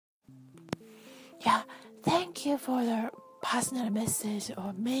Yeah, thank you for the personal message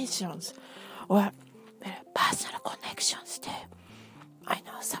or mentions or personal connections too. I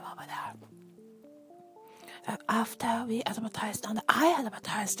know some of that. After we advertised, and I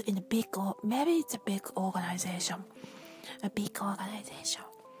advertised in a big, maybe it's a big organization,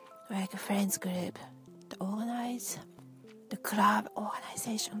 like a friends group, to organize the club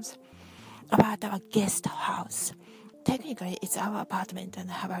organizations about our guest house. Technically, it's our apartment and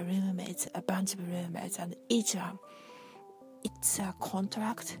have a roommates, a bunch of roommates, and each one, it's a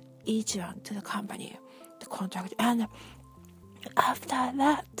contract, each one to the company, the contract. And after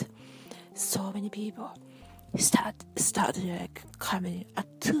that, so many people started like coming a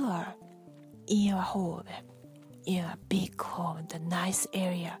tour in your home, in a big home, the nice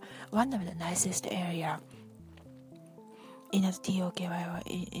area, one of the nicest area in the TOK or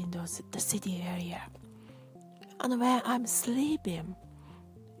in the city area. And when I'm sleeping,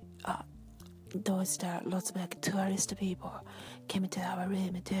 lots of like tourist people came to our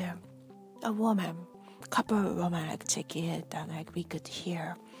room too. Couple of women like check it, and like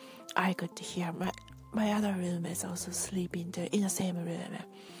I could hear my other roommates also sleeping too, in the same room.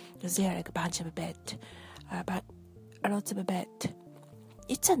 There are like a bunch of bed, but lots of bed.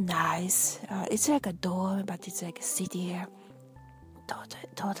 It's a nice, it's like a dorm, but it's like a city,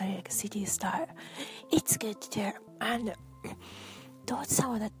 totally like a city style. It's good too, and those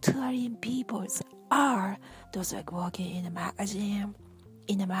some of the touring peoples are those like working in a magazine,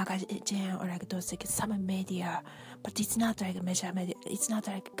 or like those like some media, but it's not like major media. It's not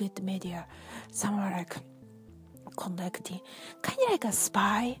like good media. Some are like conducting, kind of like a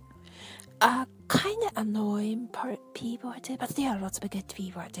spy. Kind of annoying people too, but there are lots of good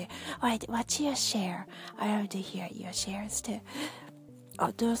people too. Alright, what's your share? I love to hear your shares too.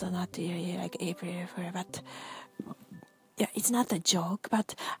 Oh, those are not really like April Fool, but yeah, it's not a joke,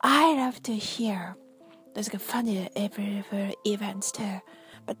 but I love to hear those like funny April Fool events too.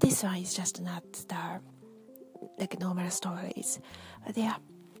 But this one is just not the like normal stories. But yeah,